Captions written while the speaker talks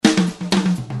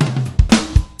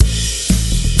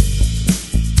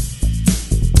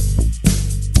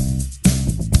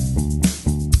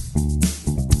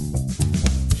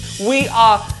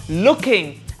are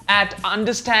looking at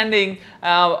understanding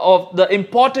of the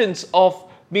importance of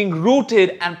being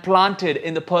rooted and planted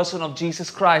in the person of Jesus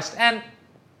Christ. And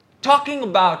talking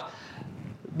about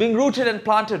being rooted and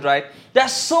planted, right?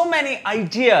 There's so many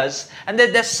ideas and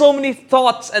there's so many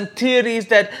thoughts and theories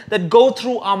that go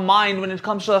through our mind when it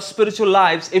comes to our spiritual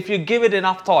lives if you give it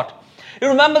enough thought. You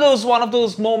remember those one of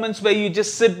those moments where you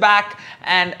just sit back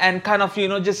and kind of,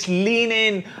 just lean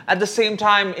in at the same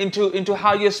time into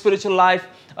how your spiritual life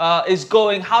is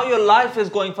going, how your life is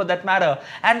going for that matter.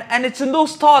 And it's in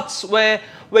those thoughts where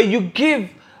you give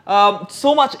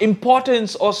so much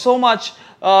importance or so much,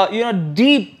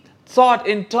 deep thought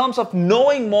in terms of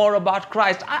knowing more about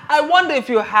Christ. I wonder if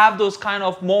you have those kind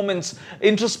of moments,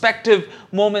 introspective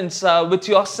moments with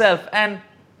yourself, and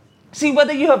see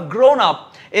whether you have grown up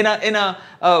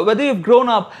whether you've grown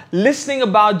up listening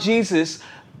about Jesus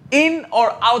in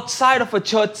or outside of a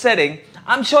church setting.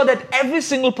 I'm sure that every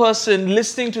single person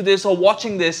listening to this or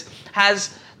watching this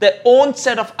has their own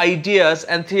set of ideas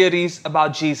and theories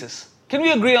about Jesus. Can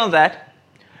we agree on that?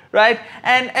 Right?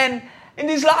 And in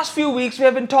these last few weeks, we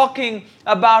have been talking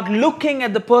about looking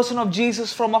at the person of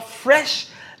Jesus from a fresh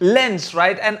lens,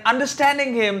 right? And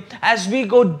understanding Him as we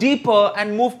go deeper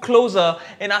and move closer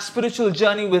in our spiritual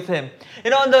journey with Him.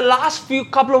 In the last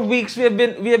couple of weeks, we have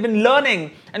been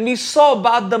learning, and we saw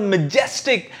about the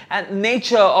majestic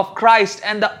nature of Christ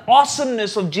and the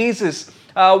awesomeness of Jesus,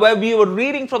 where we were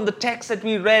reading from the text that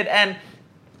we read, and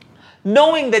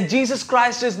knowing that Jesus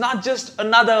Christ is not just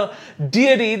another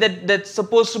deity that's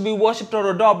supposed to be worshipped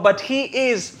or adored, but He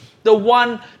is the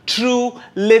one true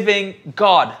living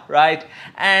God, right?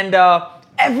 And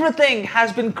everything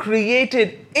has been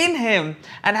created in Him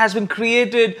and has been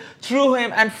created through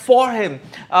Him and for Him.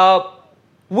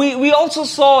 We also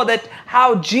saw that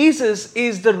how Jesus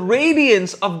is the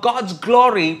radiance of God's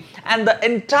glory, and the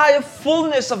entire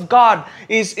fullness of God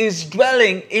is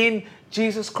dwelling in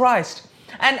Jesus Christ.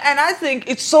 And I think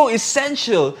it's so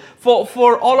essential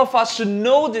for all of us to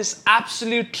know these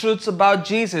absolute truths about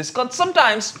Jesus. Because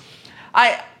sometimes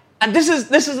this is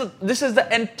the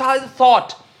entire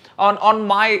thought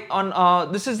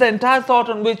this is the entire thought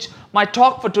on which my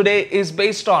talk for today is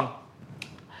based on.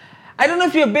 I don't know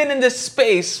if you've been in this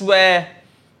space where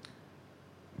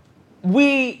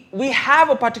we have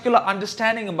a particular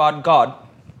understanding about God.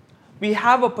 We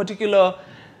have a particular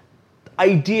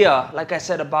idea, like I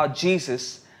said, about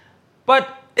Jesus, but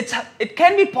it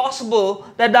can be possible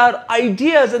that our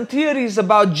ideas and theories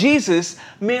about Jesus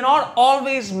may not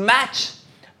always match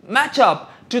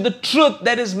up to the truth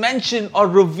that is mentioned or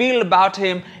revealed about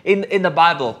Him in the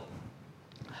Bible.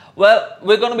 Well,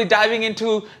 we're going to be diving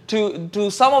into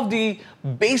some of the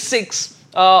basics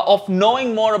of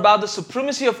knowing more about the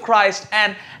supremacy of Christ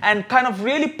and kind of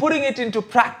really putting it into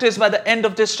practice by the end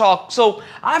of this talk. So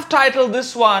I've titled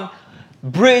this one,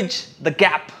 Bridge the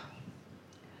Gap.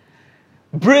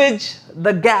 Bridge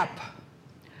the gap.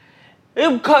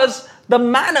 Because the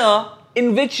manner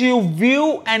in which you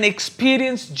view and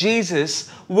experience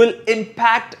Jesus will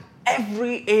impact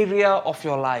every area of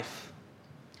your life.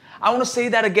 I want to say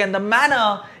that again. The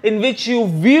manner in which you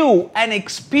view and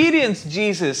experience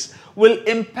Jesus will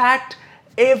impact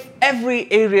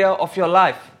every area of your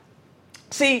life.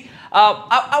 See,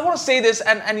 I want to say this,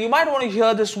 and you might want to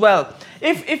hear this well.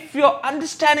 If your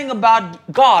understanding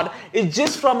about God is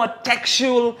just from a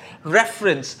textual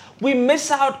reference, we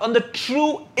miss out on the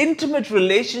true intimate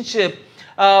relationship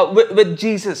with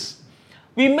Jesus.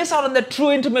 We miss out on the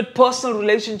true intimate personal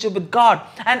relationship with God.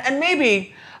 And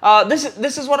maybe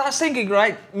this is what I was thinking,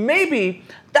 right? Maybe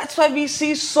that's why we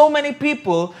see so many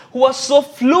people who are so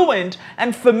fluent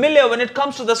and familiar when it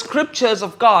comes to the scriptures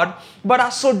of God, but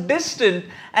are so distant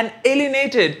and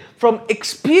alienated from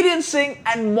experiencing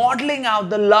and modeling out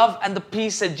the love and the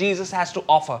peace that Jesus has to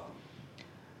offer.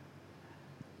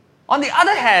 On the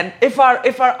other hand, if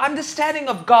our understanding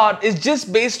of God is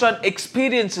just based on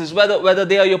experiences, whether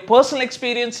they are your personal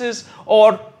experiences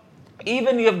or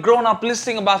even you have grown up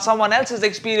listening about someone else's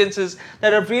experiences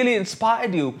that have really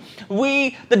inspired you,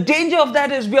 the danger of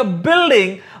that is we are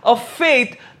building a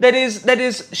faith that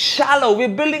is shallow. We're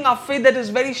building a faith that is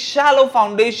very shallow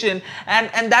foundation,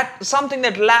 and that's something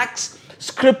that lacks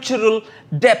scriptural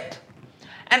depth.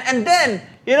 And then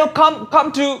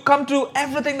come to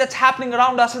everything that's happening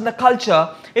around us in the culture.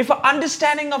 If our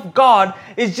understanding of God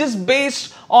is just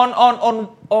based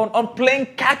on playing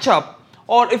catch up,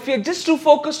 or if you're just too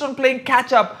focused on playing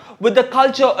catch up with the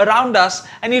culture around us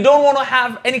and you don't want to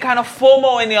have any kind of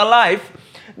FOMO in your life,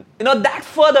 that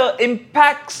further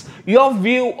impacts your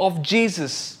view of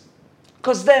Jesus.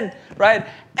 Because then, right,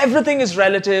 everything is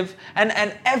relative and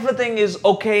everything is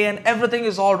okay and everything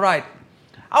is all right.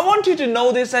 I want you to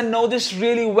know this and know this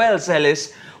really well,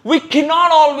 Zealous. We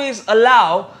cannot always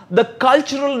allow the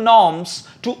cultural norms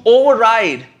to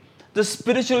override the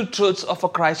spiritual truths of a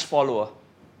Christ follower.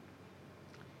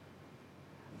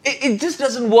 It just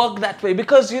doesn't work that way,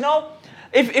 because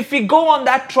if we go on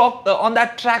that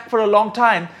track for a long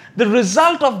time, the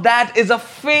result of that is a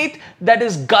faith that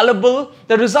is gullible.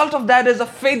 The result of that is a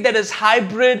faith that is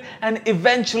hybrid and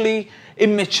eventually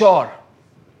immature.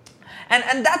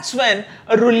 And that's when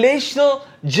a relational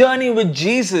journey with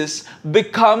Jesus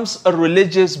becomes a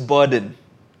religious burden.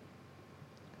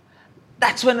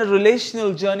 That's when a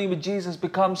relational journey with Jesus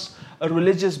becomes a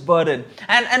religious burden.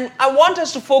 And I want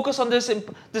us to focus on this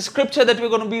scripture that we're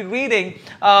going to be reading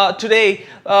today,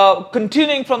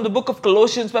 continuing from the book of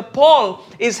Colossians, where Paul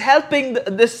is helping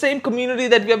this same community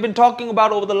that we have been talking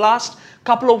about over the last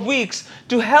couple of weeks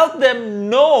to help them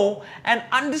know and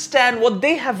understand what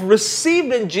they have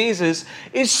received in Jesus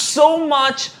is so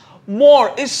much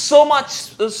more, is so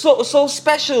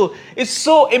special, is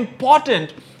so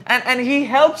important. And he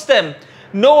helps them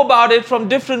know about it from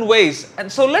different ways.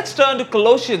 And so let's turn to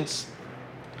Colossians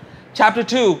chapter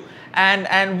 2,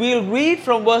 and we'll read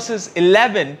from verses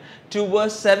 11 to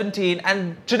verse 17.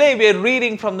 And today we're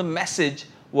reading from the Message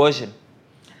version.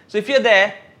 So if you're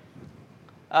there,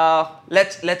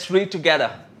 let's read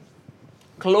together.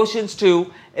 Colossians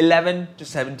 2, 11 to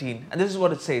 17. And this is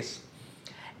what it says.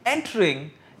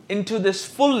 Entering into this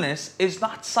fullness is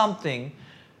not something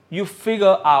you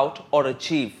figure out or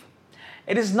achieve.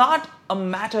 It is not a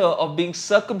matter of being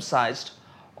circumcised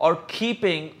or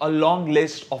keeping a long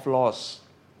list of laws.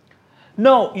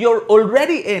 No, you're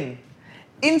already in.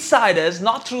 Insiders,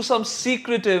 not through some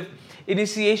secretive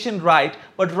initiation rite,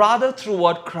 but rather through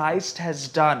what Christ has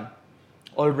done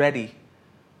already.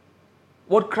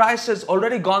 What Christ has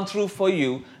already gone through for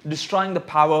you, destroying the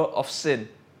power of sin.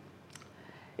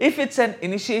 If it's an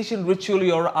initiation ritual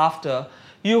you're after,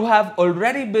 you have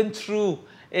already been through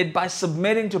it by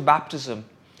submitting to baptism.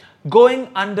 Going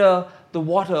under the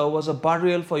water was a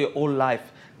burial for your old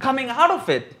life. Coming out of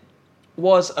it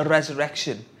was a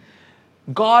resurrection.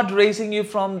 God raising you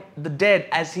from the dead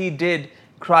as He did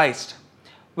Christ.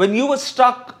 When you were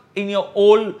stuck in your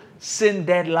old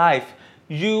sin-dead life,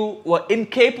 you were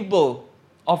incapable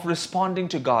of responding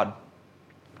to God.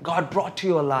 God brought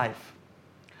you alive,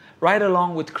 right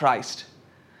along with Christ.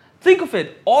 Think of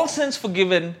it, all sins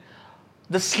forgiven,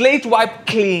 the slate wiped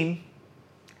clean,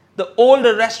 the old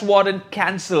arrest warrant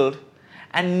cancelled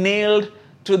and nailed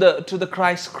to the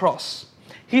Christ cross.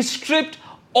 He stripped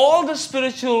all the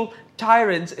spiritual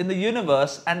tyrants in the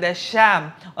universe and their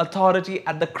sham authority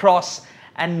at the cross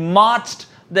and marched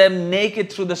them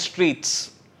naked through the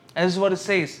streets. And this is what it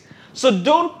says. So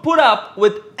don't put up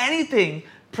with anything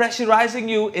pressurizing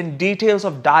you in details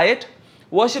of diet,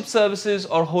 worship services,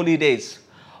 or holy days.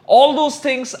 All those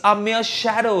things are mere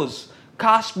shadows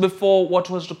cast before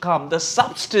what was to come. The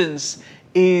substance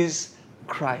is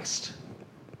Christ.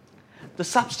 The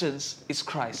substance is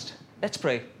Christ. Let's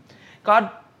pray.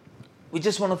 God, we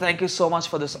just want to thank you so much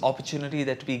for this opportunity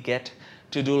that we get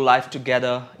to do life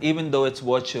together, even though it's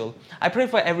virtual. I pray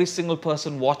for every single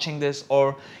person watching this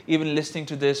or even listening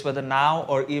to this, whether now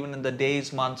or even in the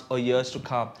days, months, or years to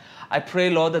come. I pray,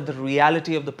 Lord, that the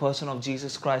reality of the person of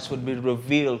Jesus Christ would be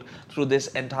revealed through this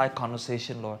entire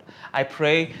conversation, Lord. I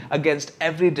pray against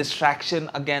every distraction,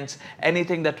 against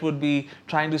anything that would be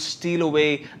trying to steal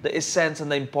away the essence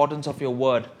and the importance of your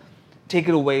word. Take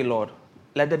it away, Lord.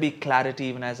 Let there be clarity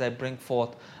even as I bring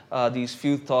forth these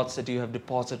few thoughts that you have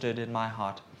deposited in my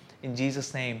heart. In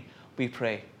Jesus' name we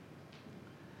pray.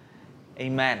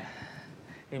 Amen.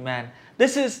 Amen.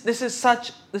 This is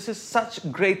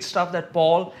such great stuff that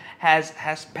Paul has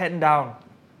penned down,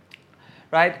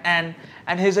 right? And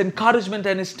his encouragement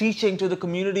and his teaching to the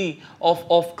community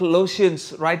of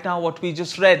Colossians right now, what we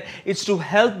just read, is to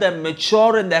help them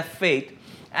mature in their faith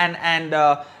and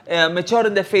mature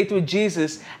in their faith with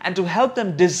Jesus, and to help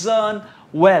them discern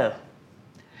well.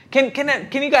 Can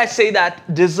you guys say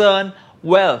that? Discern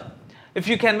well. If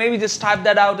you can maybe just type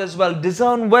that out as well.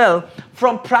 Discern well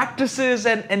from practices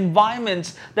and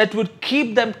environments that would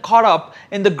keep them caught up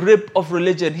in the grip of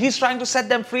religion. He's trying to set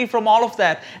them free from all of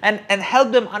that and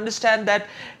help them understand that,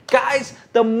 guys,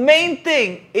 the main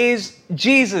thing is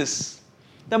Jesus.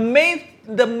 The main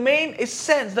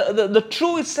essence, the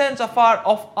true essence of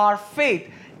our faith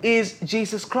is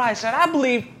Jesus Christ. And I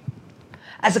believe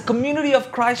as a community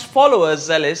of Christ followers,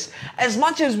 Zealous, as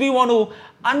much as we want to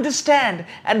understand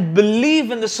and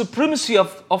believe in the supremacy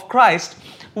of Christ,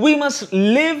 we must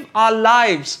live our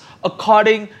lives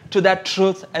according to that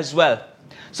truth as well.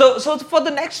 So for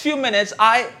the next few minutes,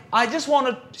 I just want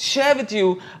to share with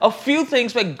you a few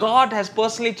things where God has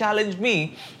personally challenged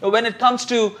me when it comes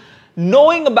to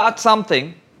knowing about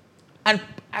something and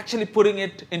actually putting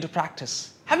it into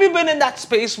practice. Have you been in that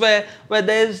space where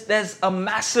there's a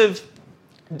massive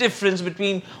difference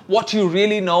between what you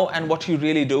really know and what you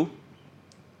really do?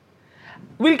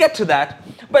 We'll get to that.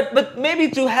 But maybe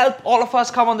to help all of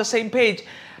us come on the same page,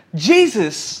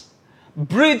 Jesus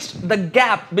bridged the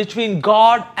gap between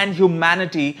God and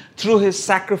humanity through his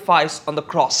sacrifice on the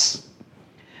cross.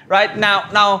 Right?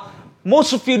 Now,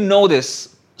 most of you know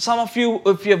this. Some of you,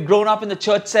 if you have grown up in the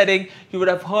church setting, you would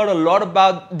have heard a lot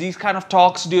about these kind of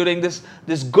talks during this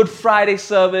Good Friday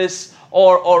service,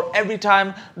 or every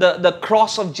time the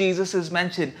cross of Jesus is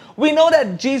mentioned. We know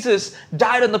that Jesus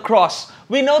died on the cross.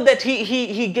 We know that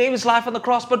he gave his life on the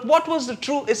cross. But what was the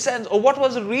true essence, or what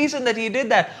was the reason that he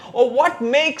did that? Or what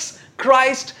makes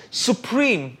Christ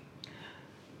supreme?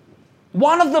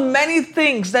 One of the many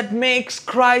things that makes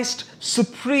Christ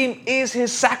supreme is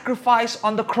his sacrifice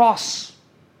on the cross.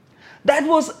 That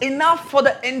was enough for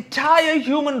the entire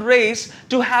human race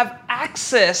to have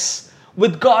access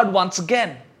with God once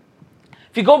again.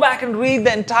 If you go back and read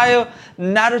the entire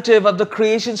narrative of the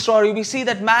creation story, we see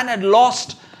that man had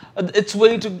lost its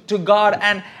way to God,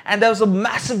 and there was a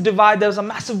massive divide, there was a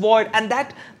massive void, and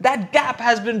that gap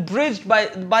has been bridged by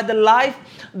the life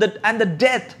and the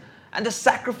death and the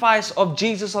sacrifice of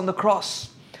Jesus on the cross.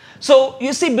 So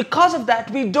you see, because of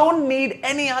that, we don't need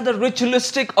any other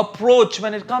ritualistic approach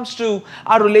when it comes to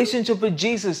our relationship with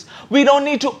Jesus. We don't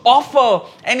need to offer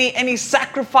any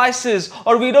sacrifices,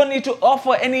 or we don't need to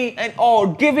offer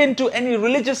or give in to any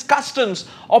religious customs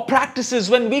or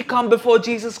practices when we come before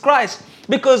Jesus Christ.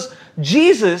 Because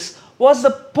Jesus was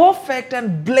the perfect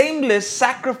and blameless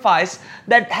sacrifice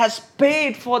that has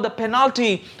paid for the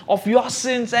penalty of your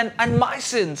sins and my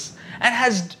sins, and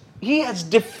He has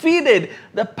defeated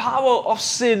the power of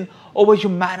sin over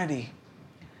humanity.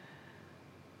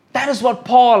 That is what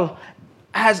Paul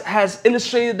has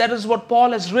illustrated. That is what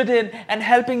Paul has written, and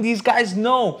helping these guys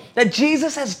know that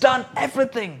Jesus has done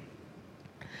everything.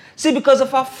 See, because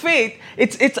of our faith,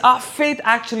 it's our faith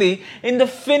actually in the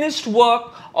finished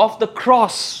work of the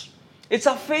cross. It's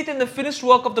our faith in the finished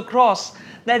work of the cross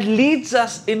that leads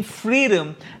us in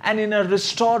freedom and in a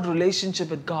restored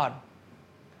relationship with God.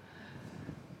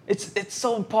 It's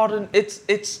so important.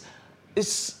 It's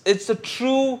the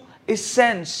true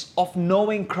essence of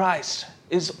knowing Christ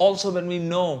is also when we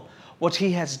know what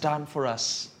He has done for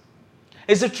us.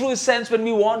 It's the true essence when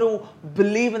we want to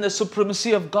believe in the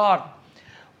supremacy of God.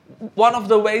 One of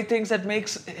the very things that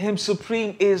makes Him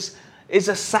supreme is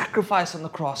a sacrifice on the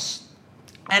cross.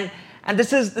 And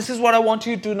this is what I want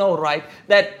you to know, right?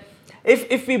 That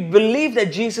if we believe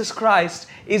that Jesus Christ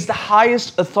is the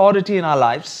highest authority in our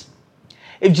lives,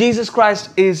 if Jesus Christ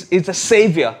is a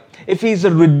savior, if He's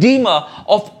a redeemer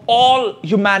of all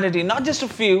humanity, not just a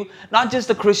few, not just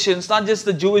the Christians, not just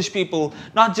the Jewish people,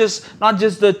 not just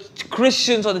the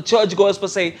Christians or the churchgoers per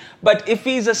se, but if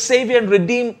He's a savior and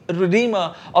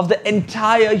redeemer of the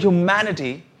entire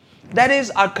humanity, that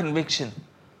is our conviction.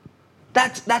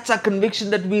 That's our conviction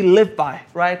that we live by,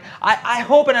 right? I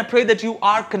hope and I pray that you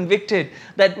are convicted,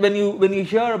 that when you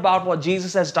hear about what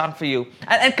Jesus has done for you.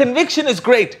 And conviction is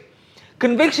great.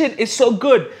 Conviction is so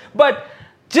good. But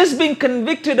just being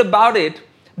convicted about it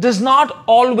does not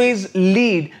always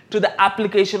lead to the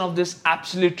application of this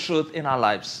absolute truth in our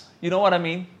lives. You know what I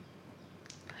mean?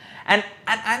 And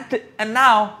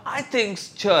now, I think,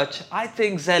 church, I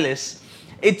think, Zealous,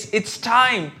 it's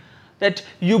time that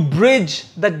you bridge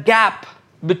the gap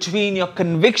between your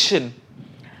conviction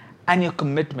and your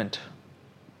commitment.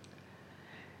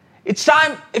 It's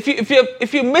time,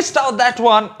 if you missed out that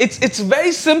one, it's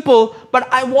very simple,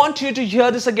 but I want you to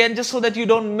hear this again just so that you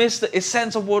don't miss the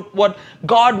essence of what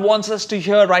God wants us to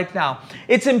hear right now.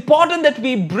 It's important that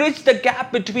we bridge the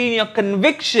gap between your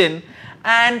conviction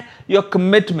and your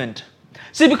commitment.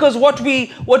 See, because what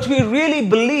we really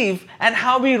believe and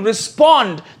how we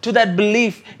respond to that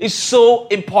belief is so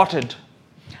important.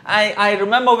 I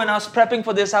remember when I was prepping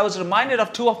for this, I was reminded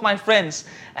of two of my friends,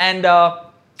 and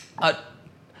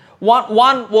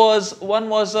one was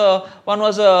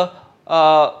a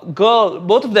girl.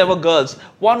 Both of them were girls.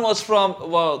 One was from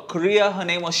Korea. Her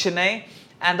name was Shanae,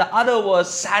 and the other was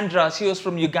Sandra. She was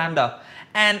from Uganda,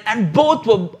 and both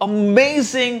were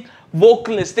amazing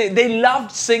vocalists. They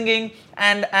loved singing.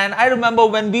 And I remember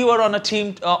when we were on a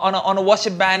team, on a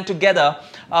worship band together,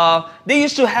 they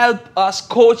used to help us,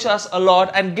 coach us a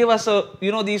lot, and give us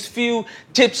these few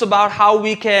tips about how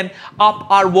we can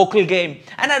up our vocal game.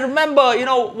 And I remember,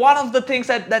 one of the things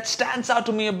that stands out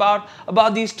to me about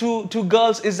these two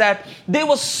girls is that they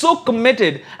were so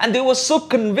committed and they were so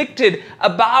convicted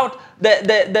about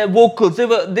their vocals.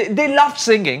 They loved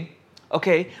singing.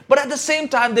 Okay, but at the same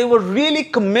time, they were really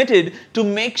committed to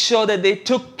make sure that they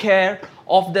took care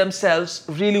of themselves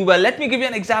really well. Let me give you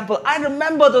an example. I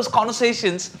remember those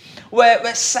conversations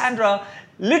where Sandra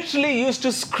literally used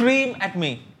to scream at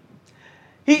me.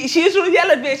 She used to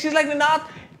yell at me. She's like, Ninath,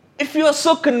 if you're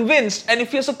so convinced and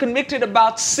if you're so convicted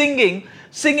about singing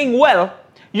well,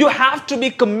 you have to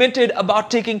be committed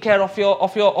about taking care of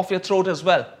your throat as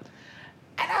well.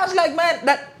 And I was like, man,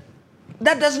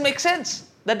 that doesn't make sense.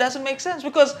 That doesn't make sense,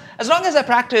 because as long as I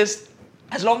practiced,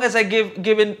 as long as I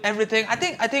give in everything, I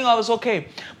think I was okay.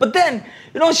 But then,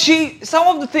 some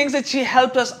of the things that she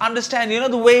helped us understand,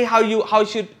 the way how you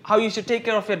should take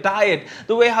care of your diet,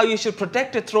 the way how you should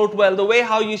protect your throat well, the way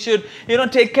how you should,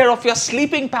 take care of your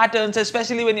sleeping patterns,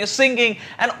 especially when you're singing,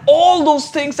 and all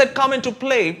those things that come into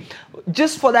play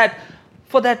just for that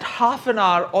half an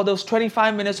hour or those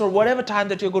 25 minutes or whatever time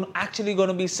that you're actually going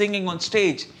to be singing on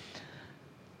stage.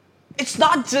 It's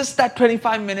not just that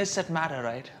 25 minutes that matter,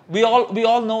 right? We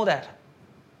all know that.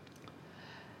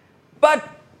 But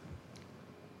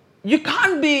you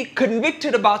can't be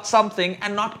convicted about something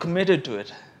and not committed to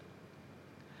it.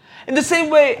 In the same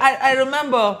way, I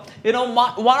remember,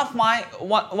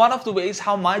 one of the ways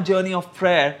how my journey of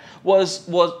prayer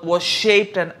was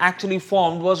shaped and actually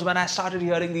formed was when I started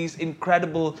hearing these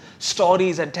incredible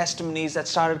stories and testimonies that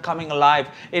started coming alive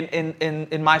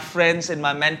in my friends, in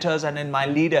my mentors, and in my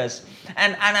leaders.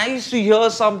 And I used to hear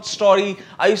some story,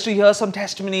 I used to hear some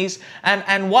testimonies,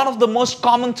 and one of the most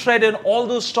common thread in all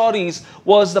those stories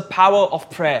was the power of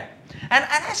prayer. And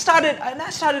I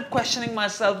started questioning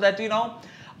myself that,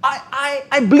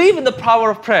 I believe in the power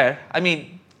of prayer. I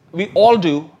mean, we all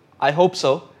do. I hope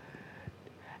so.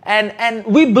 And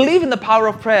we believe in the power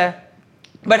of prayer.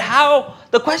 But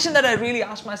the question that I really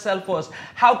asked myself was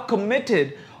how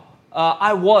committed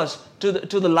I was to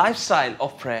the lifestyle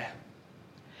of prayer.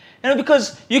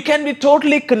 Because you can be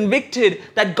totally convicted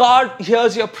that God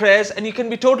hears your prayers, and you can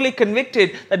be totally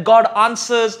convicted that God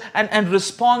answers and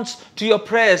responds to your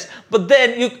prayers. But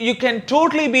then you can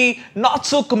totally be not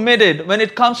so committed when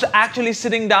it comes to actually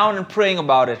sitting down and praying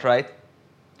about it, right?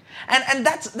 And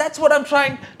that's what I'm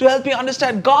trying to help you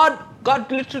understand. God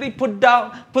literally put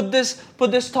this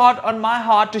thought on my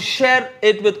heart to share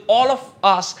it with all of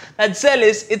us. That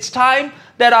zealous, it's time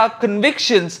that our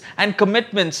convictions and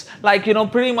commitments,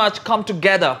 pretty much come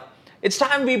together. It's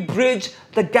time we bridge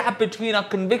the gap between our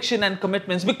conviction and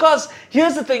commitments. Because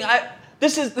here's the thing,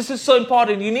 this is so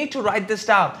important. You need to write this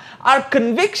down. Our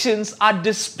convictions are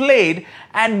displayed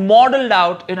and modeled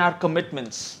out in our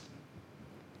commitments.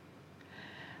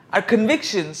 Our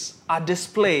convictions are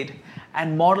displayed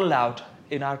and modeled out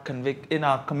in our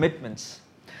commitments.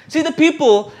 See, the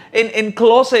people in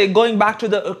Colossae, going back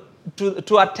to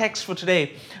our text for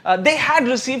today, they had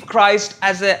received Christ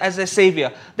as a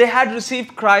savior. They had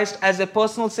received Christ as a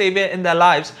personal savior in their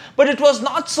lives, but it was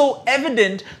not so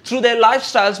evident through their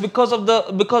lifestyles because of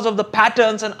the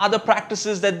patterns and other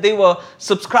practices that they were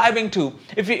subscribing to.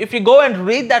 If you go and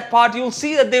read that part, you'll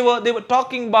see that they were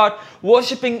talking about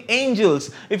worshiping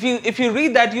angels. If you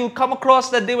read that, you'll come across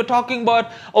that they were talking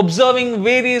about observing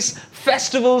various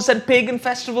festivals and pagan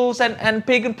festivals and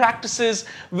pagan practices,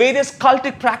 various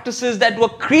cultic practices that were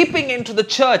creeping into the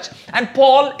church. And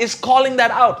Paul is calling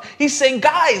that out. He's saying,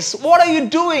 guys, what are you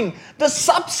doing? The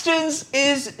substance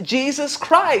is Jesus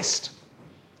Christ.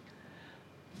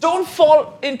 Don't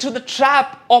fall into the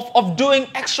trap of doing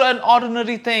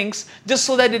extraordinary things just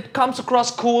so that it comes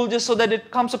across cool, just so that it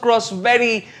comes across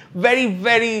very, very,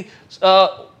 very,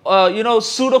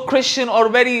 pseudo-Christian or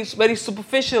very, very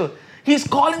superficial. He's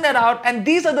calling that out, and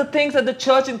these are the things that the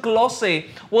church in Colossae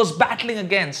was battling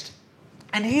against.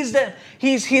 And he's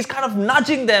kind of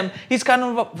nudging them, he's kind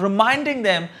of reminding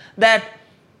them that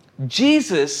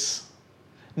Jesus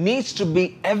needs to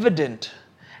be evident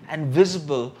and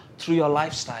visible through your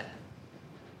lifestyle.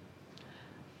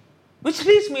 Which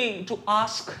leads me to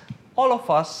ask all of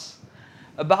us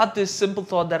about this simple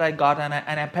thought that I got, and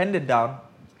I penned it down.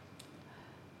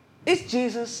 Is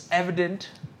Jesus evident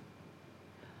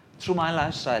through my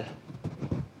lifestyle?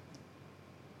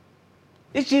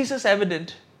 Is Jesus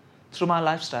evident through my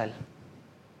lifestyle?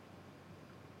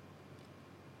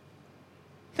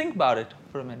 Think about it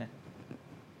for a minute.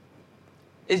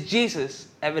 Is Jesus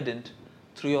evident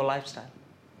through your lifestyle.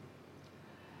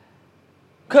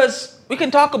 Because we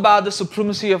can talk about the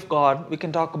supremacy of God, we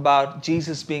can talk about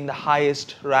Jesus being the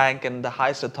highest rank and the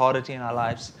highest authority in our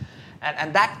lives.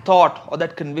 And that thought or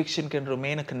that conviction can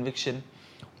remain a conviction,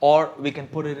 or we can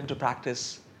put it into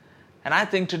practice. And I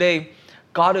think today,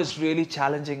 God is really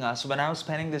challenging us. When I was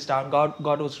penning this down,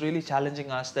 God was really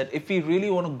challenging us that if we really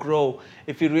want to grow,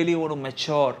 if we really want to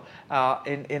mature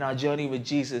in our journey with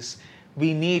Jesus,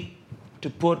 we need to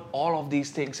put all of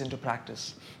these things into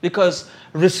practice. Because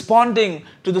responding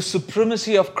to the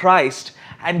supremacy of Christ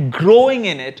and growing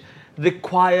in it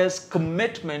requires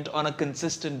commitment on a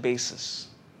consistent basis.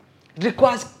 It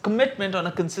requires commitment on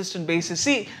a consistent basis.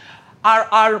 See,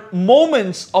 our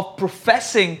moments of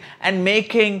professing and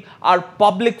making our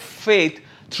public faith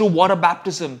through water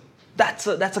baptism, that's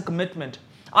a commitment.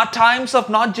 Our times of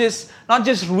not just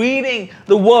reading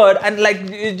the word and like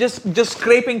just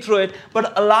scraping through it,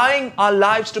 but allowing our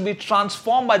lives to be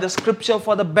transformed by the scripture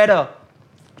for the better.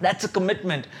 That's a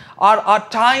commitment. Our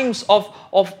times of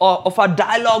our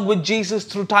dialogue with Jesus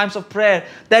through times of prayer,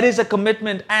 that is a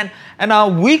commitment. And our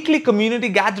weekly community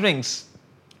gatherings,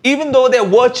 even though they're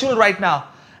virtual right now,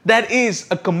 that is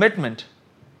a commitment.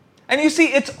 And you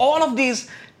see, it's all of these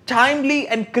timely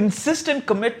and consistent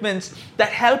commitments that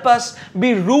help us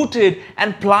be rooted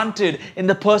and planted in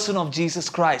the person of Jesus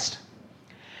Christ.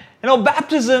 You know,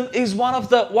 baptism is one of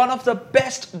the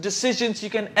best decisions you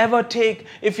can ever take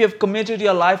if you have committed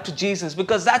your life to Jesus,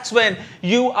 because that's when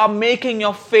you are making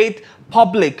your faith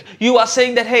public. You are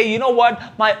saying that, hey, you know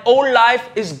what? My old life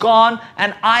is gone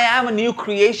and I am a new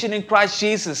creation in Christ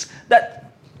Jesus.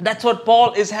 That's what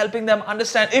Paul is helping them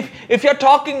understand. If you're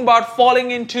talking about falling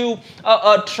into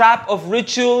a trap of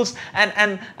rituals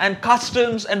and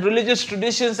customs and religious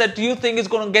traditions that you think is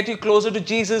going to get you closer to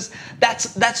Jesus,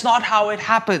 that's not how it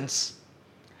happens.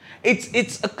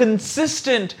 It's a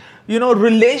consistent,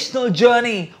 relational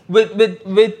journey within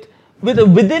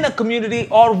a community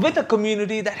or with a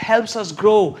community that helps us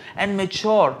grow and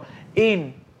mature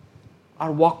in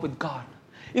our walk with God.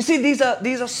 You see, these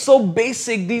are so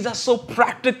basic, these are so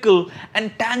practical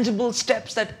and tangible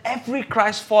steps that every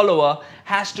Christ follower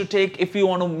has to take if you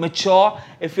want to mature,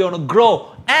 if you want to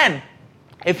grow, and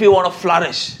if you want to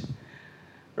flourish.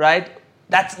 Right?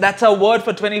 That's our word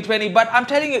for 2020. But I'm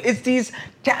telling you, it's these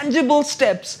tangible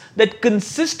steps that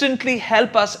consistently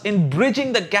help us in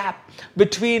bridging the gap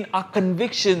between our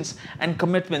convictions and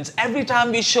commitments. Every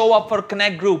time we show up for a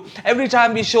connect group, every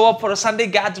time we show up for a Sunday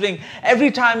gathering,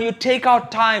 every time you take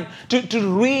out time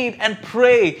to read and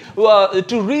pray,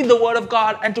 to read the Word of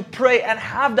God and to pray and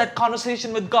have that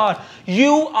conversation with God,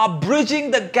 you are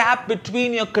bridging the gap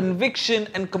between your conviction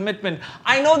and commitment.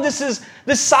 I know this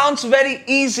sounds very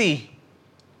easy.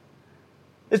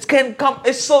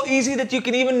 It's so easy that you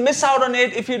can even miss out on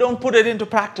it if you don't put it into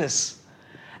practice.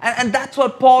 And that's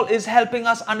what Paul is helping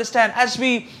us understand. As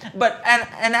we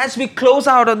close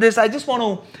out on this, I just want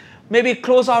to maybe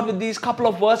close out with these couple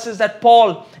of verses that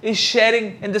Paul is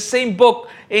sharing in the same book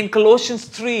in Colossians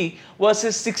 3,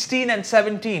 verses 16 and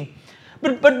 17.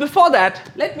 But before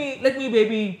that, let me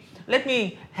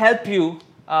help you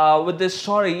with this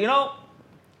story.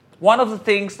 One of the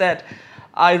things that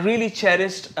I really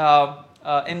cherished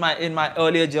in my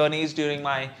earlier journeys during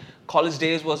my college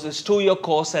days was this 2-year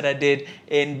course that I did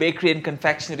in bakery and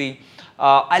confectionery.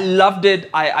 I loved it.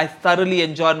 I thoroughly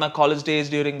enjoyed my college days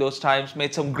during those times.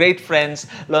 Made some great friends.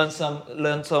 Learned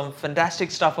some fantastic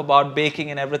stuff about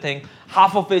baking and everything.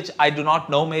 Half of which I do not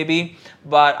know maybe,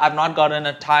 but I've not gotten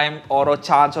a time or a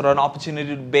chance or an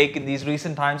opportunity to bake in these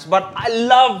recent times. But I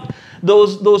loved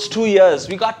those 2 years.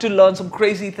 We got to learn some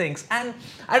crazy things. And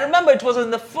I remember it was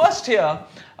in the first year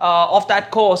of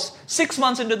that course, 6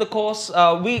 months into the course,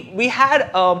 we had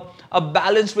a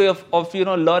balanced way of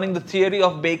learning the theory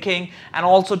of baking and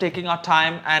also taking our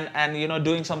time and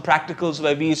doing some practicals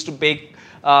where we used to bake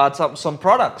some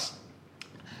products.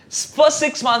 First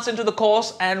 6 months into the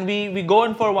course, and we go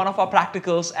in for one of our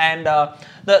practicals, and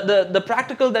the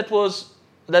practical that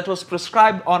was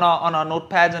prescribed on our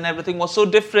notepads and everything was so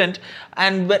different,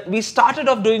 and we started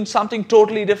off doing something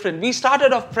totally different. We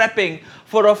started off prepping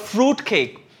for a fruit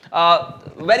cake.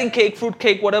 Wedding cake, fruit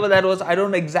cake, whatever that was, I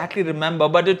don't exactly remember,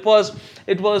 but it was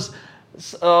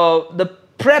the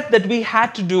prep that we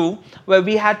had to do, where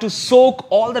we had to soak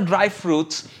all the dry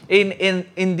fruits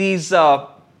in these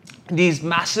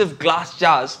massive glass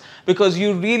jars, because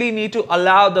you really need to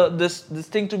allow this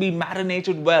thing to be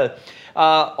marinated well.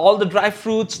 All the dry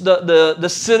fruits, the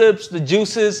syrups, the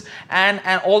juices, and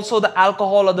also the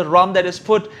alcohol or the rum that is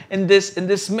put in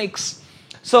this mix.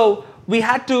 So we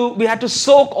had to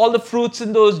soak all the fruits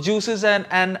in those juices and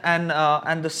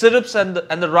the syrups and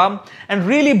the rum and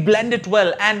really blend it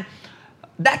well. And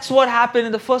that's what happened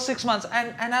in the first 6 months.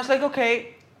 And I was like,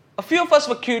 okay, a few of us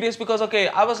were curious because, okay,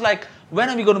 I was like, when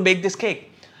are we going to make this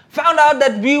cake? Found out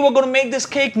that we were going to make this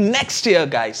cake next year,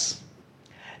 guys.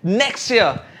 Next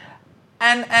year.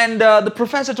 And the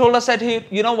professor told us that, hey,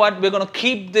 you know what, we're going to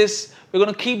keep this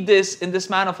in this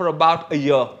manner for about a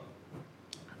year.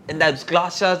 In those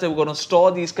glass jars, they were going to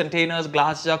store these containers,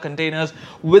 glass jar containers,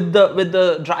 with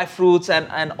the dry fruits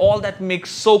and all that mix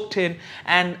soaked in.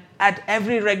 And at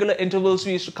every regular intervals,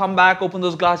 we used to come back, open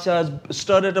those glass jars,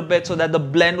 stir it a bit so that the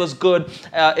blend was good.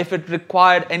 If it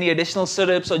required any additional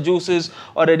syrups or juices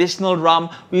or additional rum,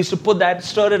 we used to put that,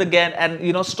 stir it again,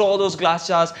 and store those glass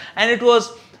jars. And it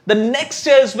was the next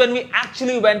year is when we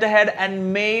actually went ahead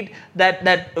and made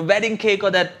that wedding cake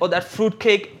or that fruit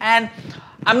cake. And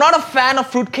I'm not a fan of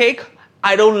fruit cake.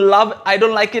 I don't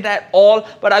like it at all.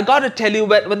 But I got to tell you,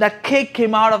 when that cake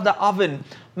came out of the oven,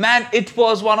 man, it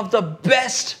was one of the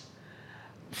best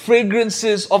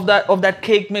fragrances of that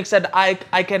cake mix that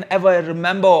I can ever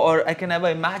remember or I can ever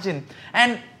imagine.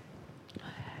 And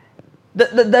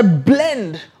the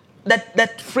blend,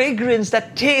 that fragrance,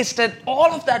 that taste, and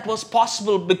all of that was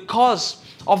possible because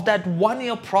of that 1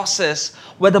 year process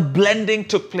where the blending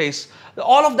took place.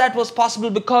 All of that was possible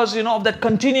because, of that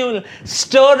continual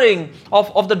stirring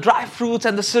of the dry fruits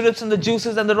and the syrups and the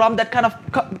juices and the rum that kind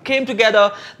of came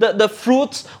together. The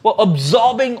fruits were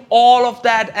absorbing all of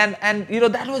that, and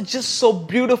that was just so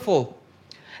beautiful.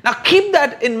 Now keep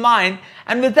that in mind,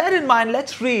 and with that in mind,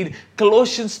 let's read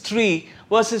Colossians 3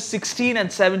 verses 16 and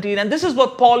 17. And this is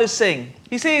what Paul is saying.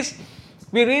 He says,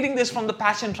 we're reading this from the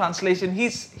Passion Translation.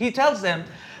 He tells them,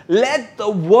 let the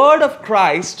word of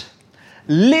Christ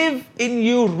live in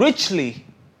you richly,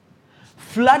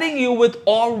 flooding you with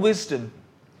all wisdom.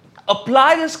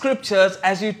 Apply the scriptures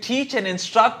as you teach and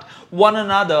instruct one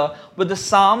another with the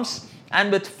psalms and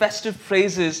with festive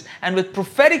phrases and with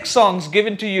prophetic songs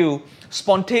given to you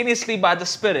spontaneously by the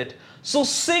Spirit. So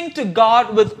sing to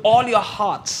God with all your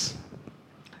hearts.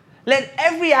 Let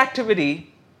every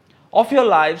activity of your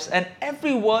lives and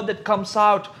every word that comes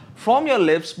out from your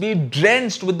lips be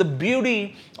drenched with the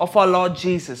beauty of our Lord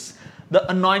Jesus, the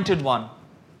Anointed One.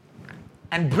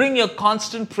 And bring your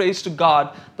constant praise to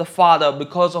God the Father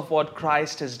because of what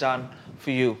Christ has done for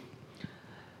you.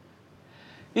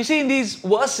 You see, in these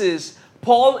verses,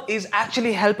 Paul is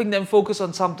actually helping them focus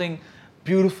on something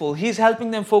beautiful. He's helping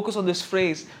them focus on this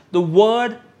phrase, the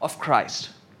word of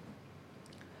Christ.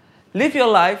 Live your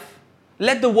life.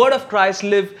 Let the word of Christ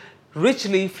live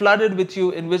richly, flooded with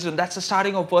you in wisdom. That's the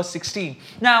starting of verse 16.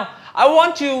 Now, I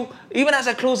want you, even as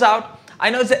I close out, I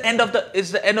know it's the end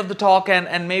of the talk,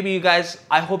 and maybe you guys,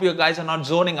 I hope you guys are not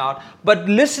zoning out, but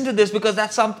listen to this, because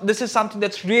this is something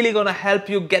that's really going to help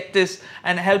you get this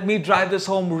and help me drive this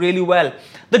home really well.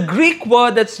 The Greek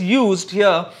word that's used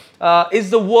here is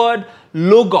the word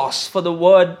logos for the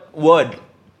word.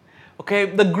 Okay,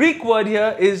 the Greek word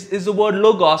here is the word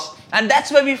logos, and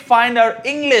that's where we find our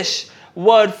English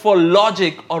word for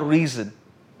logic or reason.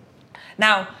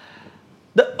 Now,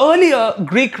 the earlier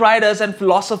Greek writers and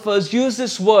philosophers used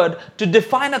this word to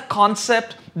define a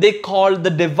concept they called the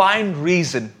divine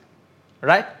reason.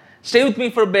 Right? Stay with me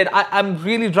for a bit. I'm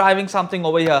really driving something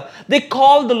over here. They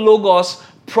call the logos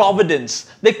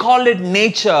providence. They call it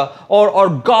nature or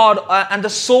God and the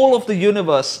soul of the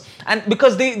universe. And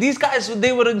because these guys,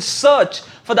 they were in search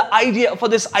for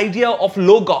this idea of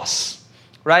logos,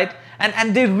 right?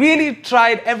 And they really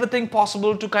tried everything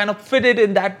possible to kind of fit it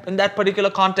in that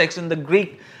particular context in the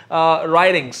Greek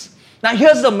writings. Now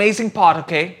here's the amazing part,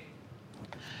 okay?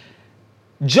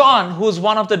 John, who is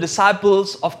one of the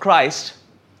disciples of Christ,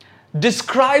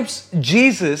 describes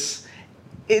Jesus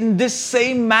in this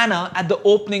same manner at the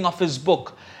opening of his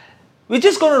book. We're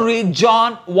just going to read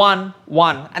John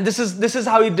 1:1, and this is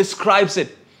how he describes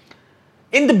it.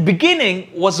 In the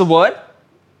beginning was the Word.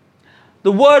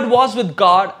 The Word was with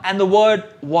God, and the Word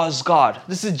was God.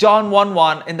 This is John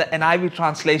 1:1 in the NIV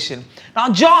translation.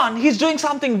 Now John, he's doing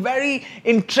something very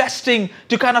interesting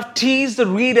to kind of tease the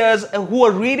readers who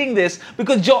are reading this,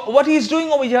 because what he's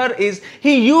doing over here is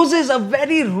he uses a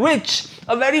very rich,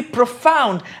 a very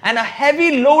profound, and a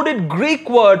heavy loaded Greek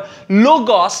word,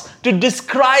 logos, to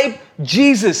describe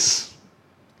Jesus.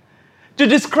 To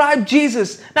describe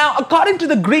Jesus. Now, according to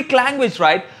the Greek language,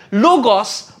 right,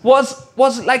 logos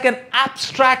was like an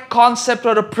abstract concept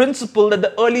or a principle that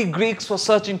the early Greeks were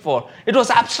searching for. It was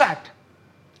abstract.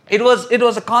 It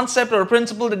was a concept or a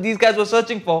principle that these guys were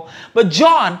searching for. But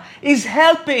John is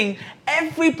helping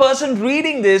every person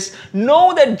reading this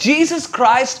know that Jesus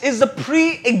Christ is the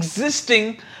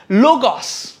pre-existing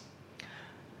Logos.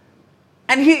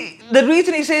 And the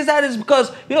reason he says that is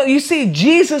because, you see,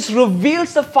 Jesus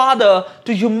reveals the Father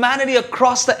to humanity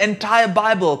across the entire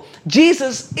Bible.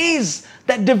 Jesus is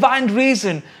that divine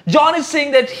reason. John is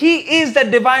saying that he is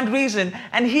that divine reason,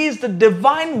 and he is the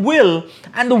divine will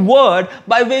and the word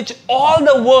by which all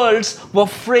the worlds were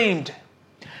framed.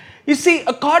 You see,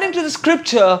 according to the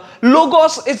scripture,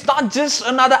 Logos is not just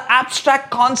another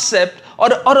abstract concept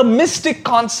or a mystic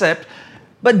concept,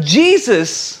 but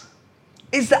Jesus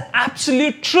is the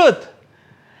absolute truth.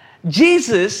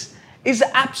 Jesus is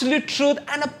the absolute truth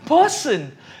and a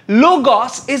person.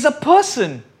 Logos is a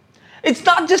person. It's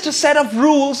not just a set of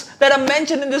rules that are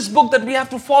mentioned in this book that we have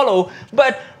to follow,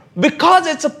 but because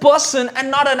it's a person and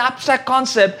not an abstract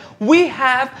concept, we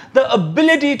have the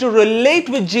ability to relate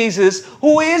with Jesus,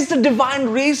 who is the divine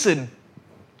reason,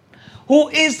 who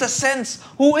is the sense,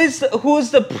 who is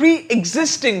the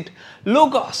pre-existing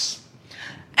Logos.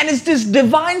 And it's this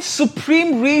divine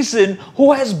supreme reason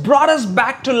who has brought us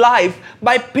back to life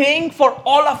by paying for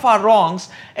all of our wrongs,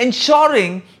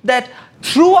 ensuring that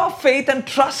through our faith and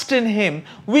trust in Him,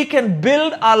 we can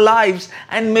build our lives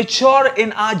and mature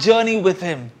in our journey with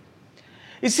Him.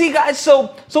 You see, guys,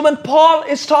 so when Paul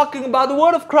is talking about the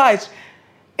word of Christ,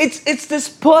 it's this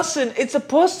person, it's a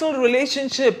personal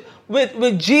relationship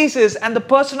with Jesus and the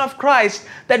person of Christ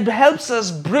that helps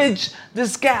us bridge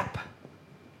this gap.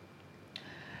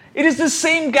 It is the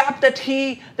same gap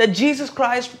that Jesus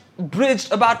Christ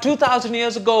bridged about 2,000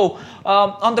 years ago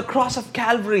on the cross of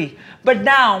Calvary. But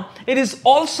now it is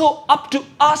also up to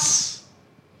us.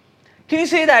 Can you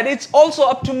say that? It's also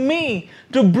up to me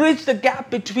to bridge the gap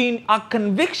between our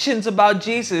convictions about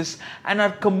Jesus and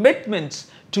our commitments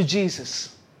to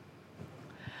Jesus.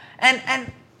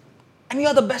 And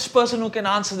you're the best person who can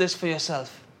answer this for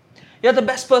yourself. You're the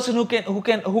best person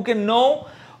who can know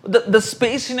the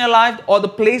space in your life or the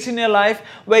place in your life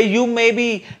where you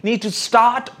maybe need to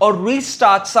start or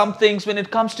restart some things when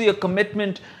it comes to your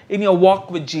commitment in your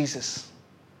walk with Jesus.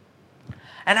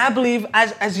 And I believe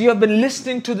as you have been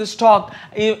listening to this talk,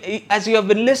 as you have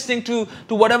been listening to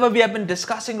whatever we have been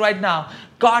discussing right now,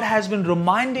 God has been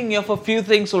reminding you of a few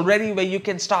things already where you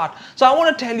can start. So I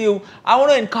want to tell you, I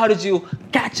want to encourage you,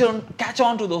 catch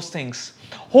on to those things.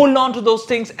 Hold on to those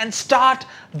things and start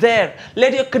there.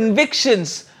 Let your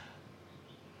convictions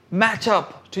match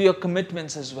up to your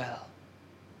commitments as well.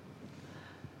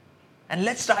 And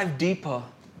let's dive deeper.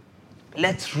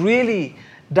 Let's really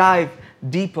dive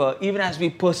deeper even as we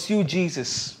pursue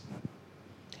Jesus.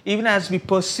 Even as we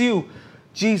pursue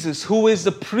Jesus, who is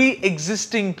the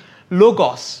pre-existing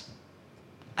Logos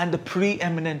and the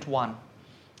preeminent one.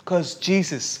 Because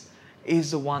Jesus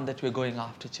is the one that we're going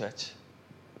after, church.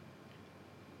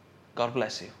 God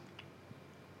bless you.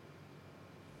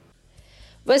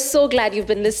 We're so glad you've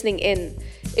been listening in.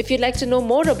 If you'd like to know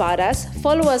more about us,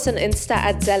 follow us on Insta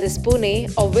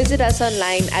 @ZealousPune or visit us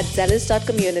online at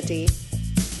zealous.community.